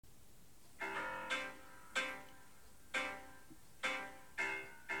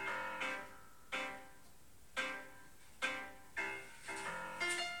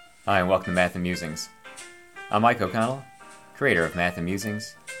Hi, and welcome to Math and Musings. I'm Mike O'Connell, creator of Math and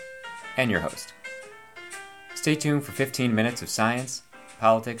Musings, and your host. Stay tuned for 15 minutes of science,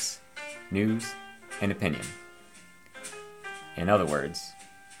 politics, news, and opinion. In other words,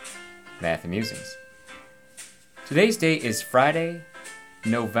 Math and Musings. Today's date is Friday,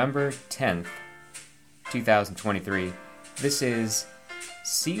 November 10th, 2023. This is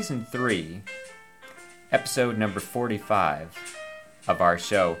Season 3, Episode number 45 of our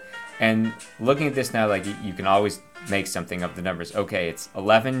show. And looking at this now, like you can always make something of the numbers. Okay, it's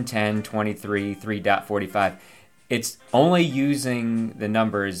 11, 10, 23, 3.45. It's only using the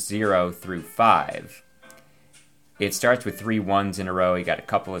numbers 0 through 5. It starts with 3 ones in a row. You got a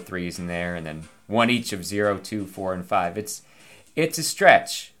couple of 3s in there, and then one each of 0, 2, 4, and 5. It's a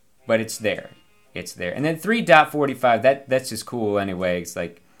stretch, but it's there. It's there. And then 3.45, that's just cool anyway. It's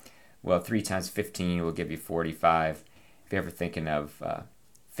like, well, 3 times 15 will give you 45. If you're ever thinking of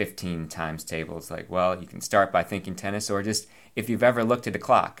 15 times tables, like, well, you can start by thinking tennis, or just if you've ever looked at a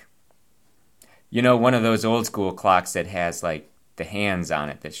clock. You know, one of those old school clocks that has like the hands on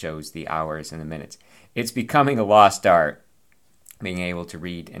it that shows the hours and the minutes. It's becoming a lost art, being able to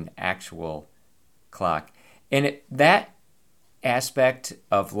read an actual clock. And that aspect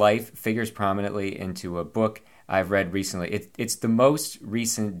of life figures prominently into a book I've read recently. It's the most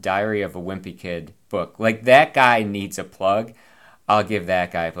recent Diary of a Wimpy Kid book. Like, that guy needs a plug. I'll give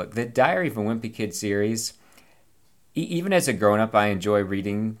that guy a plug. The Diary of a Wimpy Kid series, even as a grown-up, I enjoy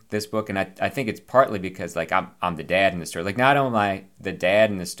reading this book, and I think it's partly because, like, I'm the dad in the story. Like, not only am I the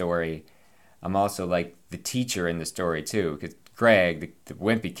dad in the story, I'm also, like, the teacher in the story, too, because Greg, the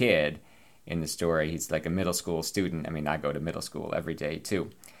wimpy kid in the story, he's, like, a middle school student. I mean, I go to middle school every day, too.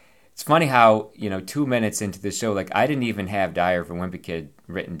 It's funny how, 2 minutes into the show, like, I didn't even have Diary of a Wimpy Kid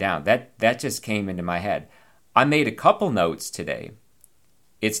written down. That just came into my head. I made a couple notes today.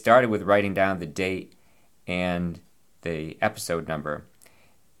 It started with writing down the date and the episode number,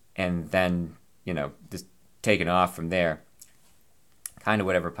 and then, just taking off from there. Kind of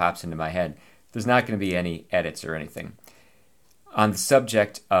whatever pops into my head. There's not going to be any edits or anything. On the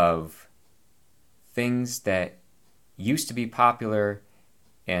subject of things that used to be popular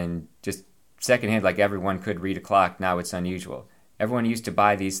and just secondhand, like everyone could read a clock, now it's unusual. Everyone used to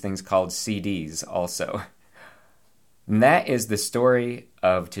buy these things called CDs also. And that is the story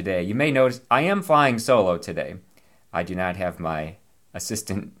of today. You may notice I am flying solo today. I do not have my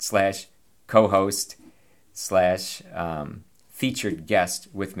assistant / co-host / featured guest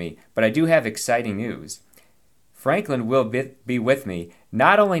with me, but I do have exciting news. Franklin will be with me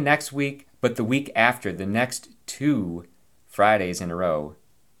not only next week, but the week after, the next 2 Fridays in a row.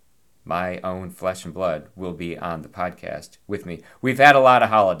 My own flesh and blood will be on the podcast with me. We've had a lot of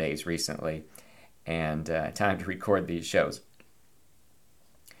holidays recently, and time to record these shows.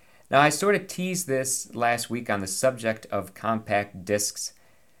 Now, I sort of teased this last week on the subject of compact discs.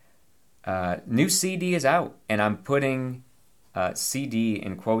 New CD is out, and I'm putting CD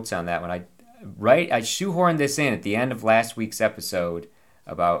in quotes on that one. I shoehorned this in at the end of last week's episode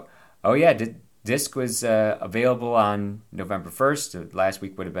about, disc was available on November 1st. Last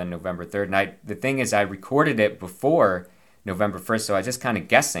week would have been November 3rd. And the thing is, I recorded it before November 1st, so I was just kind of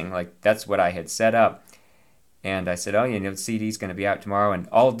guessing, like that's what I had set up. And I said, the CD's going to be out tomorrow, and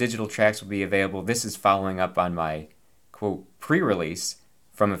all digital tracks will be available. This is following up on my, quote, pre-release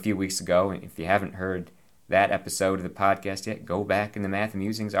from a few weeks ago. And if you haven't heard that episode of the podcast yet, go back in the Math and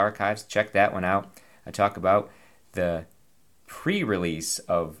Musings archives, check that one out. I talk about the pre-release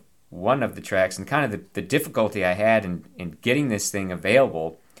of one of the tracks and kind of the difficulty I had in getting this thing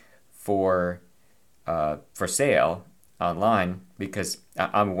available for sale online, because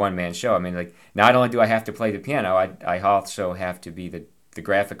I'm a one-man show. I mean, like, not only do I have to play the piano, I also have to be the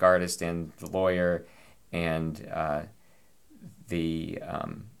graphic artist and the lawyer and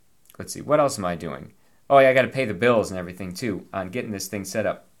let's see, what else am I doing? Oh, yeah, I got to pay the bills and everything, too, on getting this thing set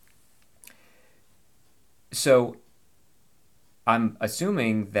up. So I'm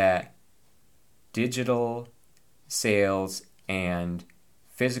assuming that digital sales and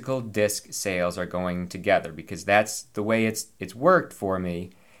physical disc sales are going together, because that's the way it's worked for me.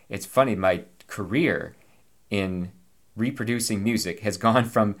 It's funny, my career in reproducing music has gone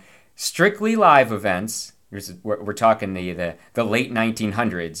from strictly live events. We're talking the late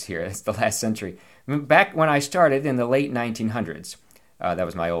 1900s here. That's the last century. Back when I started in the late 1900s, that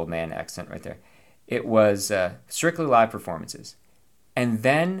was my old man accent right there. It was strictly live performances. And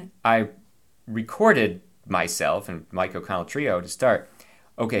then I recorded myself and Mike O'Connell Trio to start.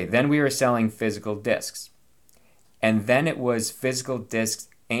 Okay, then we were selling physical discs. And then it was physical discs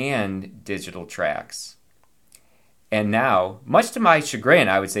and digital tracks. And now, much to my chagrin,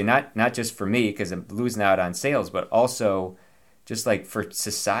 I would say, not just for me because I'm losing out on sales, but also just like for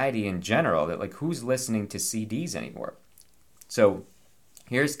society in general, that like who's listening to CDs anymore? So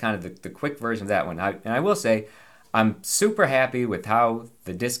here's kind of the quick version of that one. And I will say, I'm super happy with how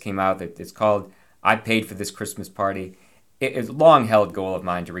the disc came out. That it's called "I Paid for This Christmas Party." It's a long-held goal of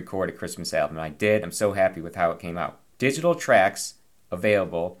mine to record a Christmas album, and I did. I'm so happy with how it came out. Digital tracks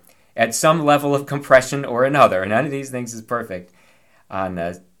available at some level of compression or another. None of these things is perfect. On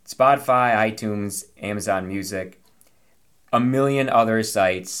Spotify, iTunes, Amazon Music, a million other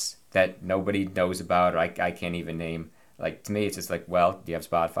sites that nobody knows about or I can't even name. Like, to me, it's just like, well, do you have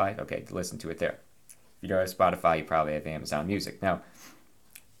Spotify? Okay, listen to it there. If you don't have Spotify, you probably have Amazon Music. Now,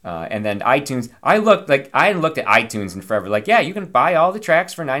 and then iTunes. I hadn't looked at iTunes in forever. Like, yeah, you can buy all the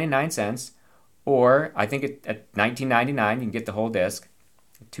tracks for 99 cents. Or, I think at $19.99, you can get the whole disc.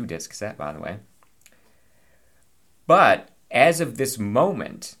 2 discs set, by the way. But as of this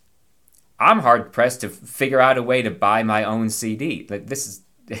moment, I'm hard pressed to figure out a way to buy my own CD. Like this is,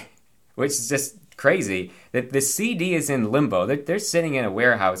 which is just crazy. That the CD is in limbo. They're sitting in a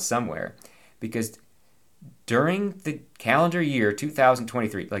warehouse somewhere, because during the calendar year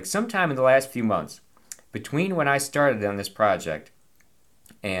 2023, like sometime in the last few months, between when I started on this project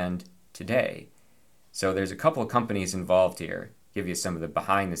and today, so there's a couple of companies involved here. Give you some of the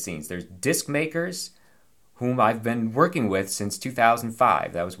behind the scenes. There's disc makers whom I've been working with since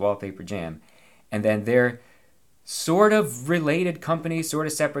 2005. That was Wallpaper Jam. And then they're sort of related company, sort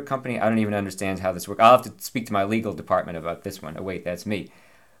of separate company. I don't even understand how this works. I'll have to speak to my legal department about this one. Oh, wait, that's me.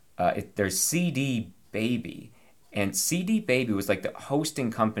 There's CD Baby. And CD Baby was like the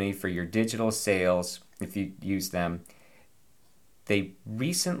hosting company for your digital sales if you use them. They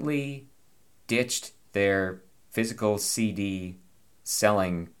recently ditched their physical CD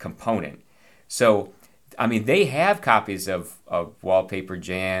selling component. So, I mean, they have copies of Wallpaper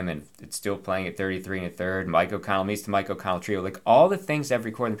Jam, and it's still playing at 33 1/3, Mike O'Connell meets the Mike O'Connell Trio, like all the things I've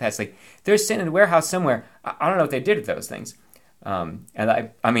recorded in the past. Like, they're sitting in a warehouse somewhere. I don't know what they did with those things.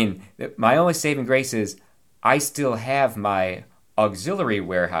 And I mean, my only saving grace is I still have my auxiliary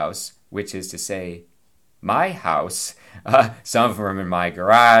warehouse, which is to say, my house. Some of them are in my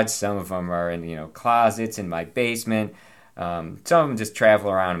garage. Some of them are in closets in my basement. Some of them just travel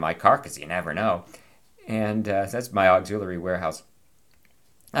around in my car because you never know. And that's my auxiliary warehouse.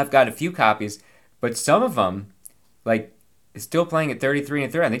 I've got a few copies, but some of them, like, is still playing at 33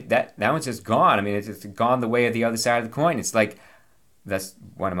 1/3. I think that one's just gone. I mean, it's just gone the way of the other side of the coin. It's like, that's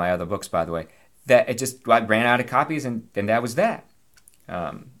one of my other books, by the way. That I ran out of copies, and that was that.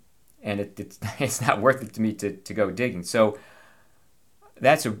 And it's not worth it to me to go digging. So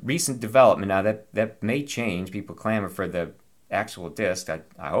that's a recent development. Now that may change. People clamor for the actual disc.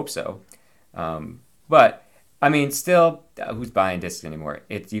 I hope so. But I mean, still, who's buying discs anymore?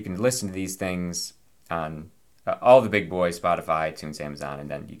 You can listen to these things on all the big boys: Spotify, iTunes, Amazon, and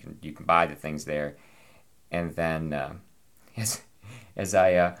then you can buy the things there. And then, as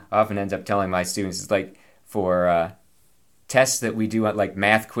I often end up telling my students, it's like for tests that we do, like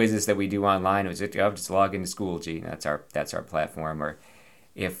math quizzes that we do online, just log into Schoology. That's our platform. Or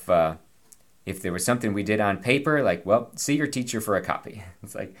if there was something we did on paper, like, well, see your teacher for a copy.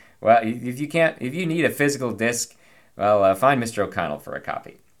 It's like, well, if you need a physical disc, well, find Mr. O'Connell for a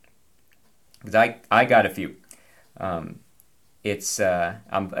copy. Because I got a few. I'm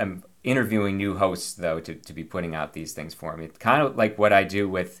interviewing new hosts, though, to be putting out these things for me. It's kind of like what I do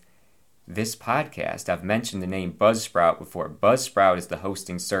with this podcast. I've mentioned the name Buzzsprout before. Buzzsprout is the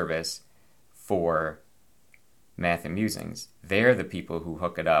hosting service for Math and Musings. They're the people who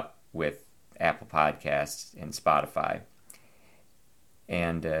hook it up with Apple Podcasts and Spotify.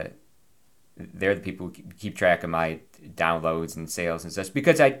 And they're the people who keep track of my downloads and sales and such.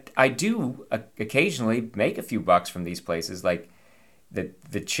 Because I do occasionally make a few bucks from these places. Like,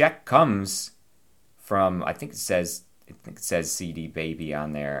 the check comes from, I think it says CD Baby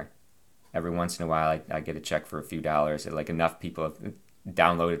on there. Every once in a while, I get a check for a few dollars. Like, enough people have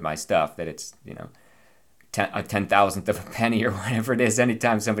downloaded my stuff that it's, a 10,000th of a penny or whatever it is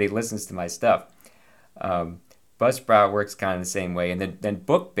anytime somebody listens to my stuff. Buzzsprout works kind of the same way. And then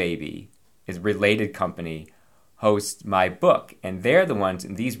Book Baby is a related company, hosts my book. And they're the ones,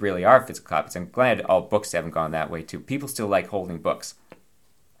 and these really are physical copies. I'm glad all books haven't gone that way, too. People still like holding books.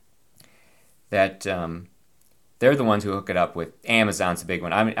 That they're the ones who hook it up with. Amazon's a big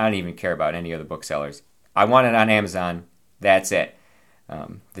one. I don't even care about any other booksellers. I want it on Amazon. That's it.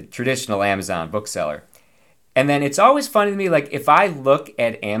 The traditional Amazon bookseller. And then it's always funny to me, like, if I look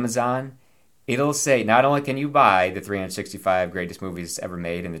at Amazon, it'll say, not only can you buy the 365 greatest movies ever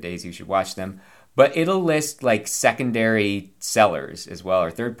made and the days you should watch them, but it'll list like secondary sellers as well,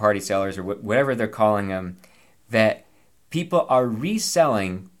 or third-party sellers, or whatever they're calling them, that people are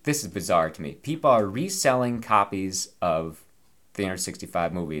reselling. This is bizarre to me. People are reselling copies of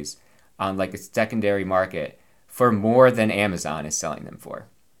 365 movies on like a secondary market for more than Amazon is selling them for.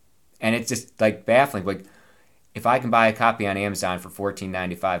 And it's just like baffling. Like, if I can buy a copy on Amazon for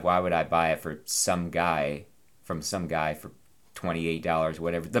 $14.95, why would I buy it for some guy for $28,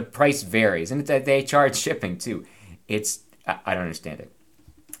 whatever? The price varies, and they charge shipping too. I don't understand it.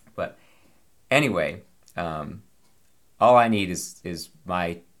 But anyway, all I need is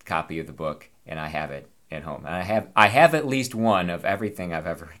my copy of the book, and I have it at home. And I have at least one of everything I've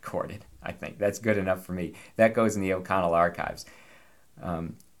ever recorded. I think that's good enough for me. That goes in the O'Connell archives.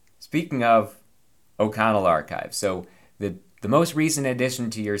 Speaking of O'Connell archives, so the most recent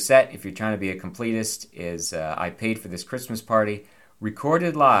addition to your set, if you're trying to be a completist, is I Paid for This Christmas Party,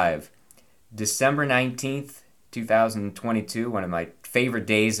 recorded live December 19th, 2022, one of my favorite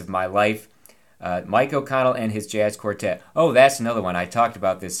days of my life. Mike O'Connell and his jazz quartet. Oh, that's another one. I talked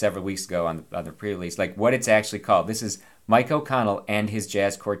about this several weeks ago on the pre-release, like what it's actually called. This is Mike O'Connell and his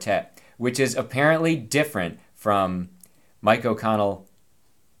jazz quartet, which is apparently different from Mike O'Connell,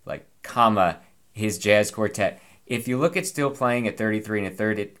 like, comma, his jazz quartet. If you look at Still Playing at 33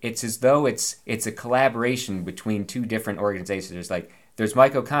 1/3, it's as though it's a collaboration between two different organizations. There's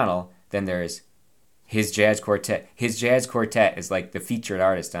Mike O'Connell, then there's his jazz quartet. His jazz quartet is like the featured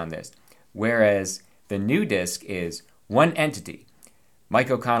artist on this. Whereas the new disc is one entity,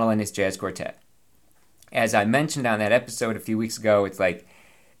 Mike O'Connell and his jazz quartet. As I mentioned on that episode a few weeks ago, it's like,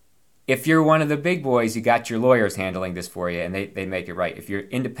 if you're one of the big boys, you got your lawyers handling this for you, and they make it right. If you're an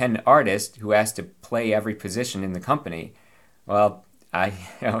independent artist who has to play every position in the company, well,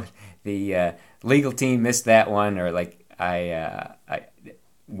 the legal team missed that one, or like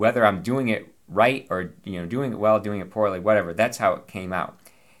whether I'm doing it right or doing it well, doing it poorly, whatever. That's how it came out.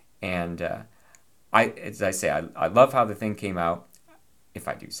 And as I say, I love how the thing came out, if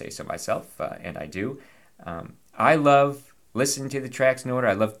I do say so myself, and I do. I love listening to the tracks in order.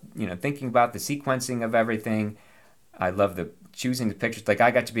 I love, thinking about the sequencing of everything. I love choosing the pictures. Like,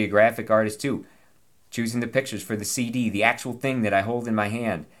 I got to be a graphic artist too, choosing the pictures for the CD, the actual thing that I hold in my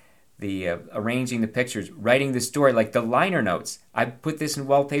hand, the arranging the pictures, writing the story, like the liner notes. I put this in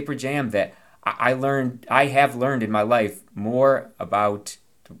Wallpaper Jam that I have learned in my life more about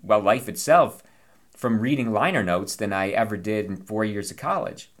life itself from reading liner notes than I ever did in 4 years of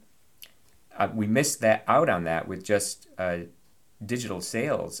college. We missed out on that with just digital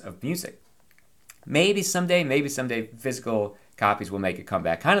sales of music. Maybe someday physical copies will make a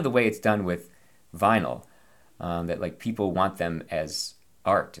comeback. Kind of the way it's done with vinyl, that like people want them as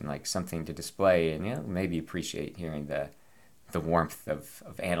art and like something to display, and maybe appreciate hearing the warmth of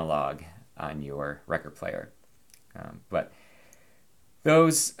analog on your record player. But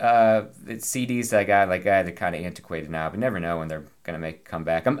those CDs that I got, they're kind of antiquated now, but never know when they're going to make a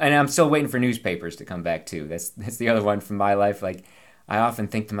comeback. And I'm still waiting for newspapers to come back, too. That's the other one from my life. Like, I often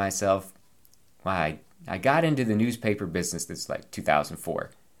think to myself, wow, I got into the newspaper business, that's like 2004.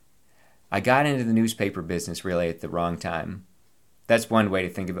 I got into the newspaper business really at the wrong time. That's one way to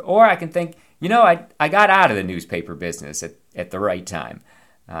think of it. Or I can think, I got out of the newspaper business at the right time.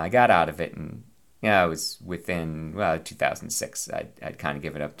 I got out of it, and it was within 2006. I'd kind of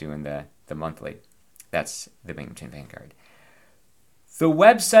given up doing the monthly. That's the Binghamton Vanguard. The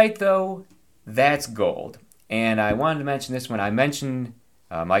website, though, that's gold. And I wanted to mention this one. I mention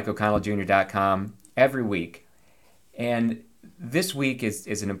MikeO'ConnellJr.com every week. And this week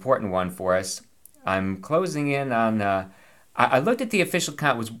is an important one for us. I'm closing in on... I looked at the official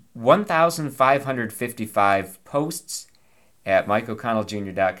count. It was 1,555 posts at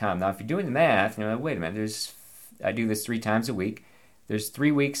MikeO'ConnellJr.com. Now, if you're doing the math, wait a minute. I do this 3 times a week. There's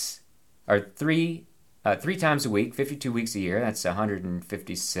 3 weeks, or 3 times a week, 52 weeks a year. That's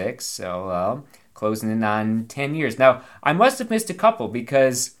 156. So closing in on 10 years. Now, I must have missed a couple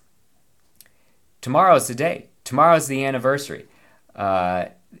because tomorrow's the day. Tomorrow's the anniversary.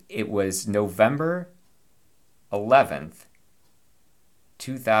 It was November 11th,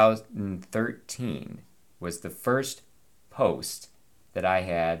 2013 was the first post that I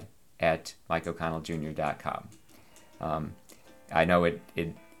had at MikeO'ConnellJr.com. I know it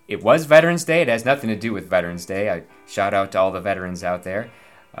was Veterans Day. It has nothing to do with Veterans Day. I shout out to all the veterans out there.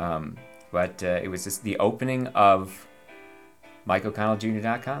 But it was just the opening of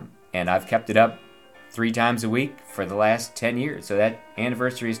MikeO'ConnellJr.com. And I've kept it up 3 times a week for the last 10 years. So that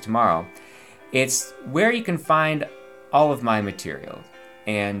anniversary is tomorrow. It's where you can find all of my material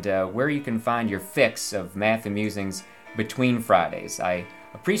and where you can find your fix of Math and Musings between Fridays. I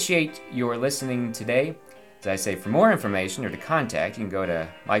appreciate your listening today. As I say, for more information or to contact, you can go to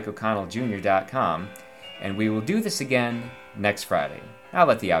MikeO'ConnellJr.com, and we will do this again next Friday. I'll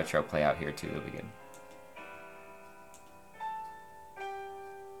let the outro play out here too. It'll be good.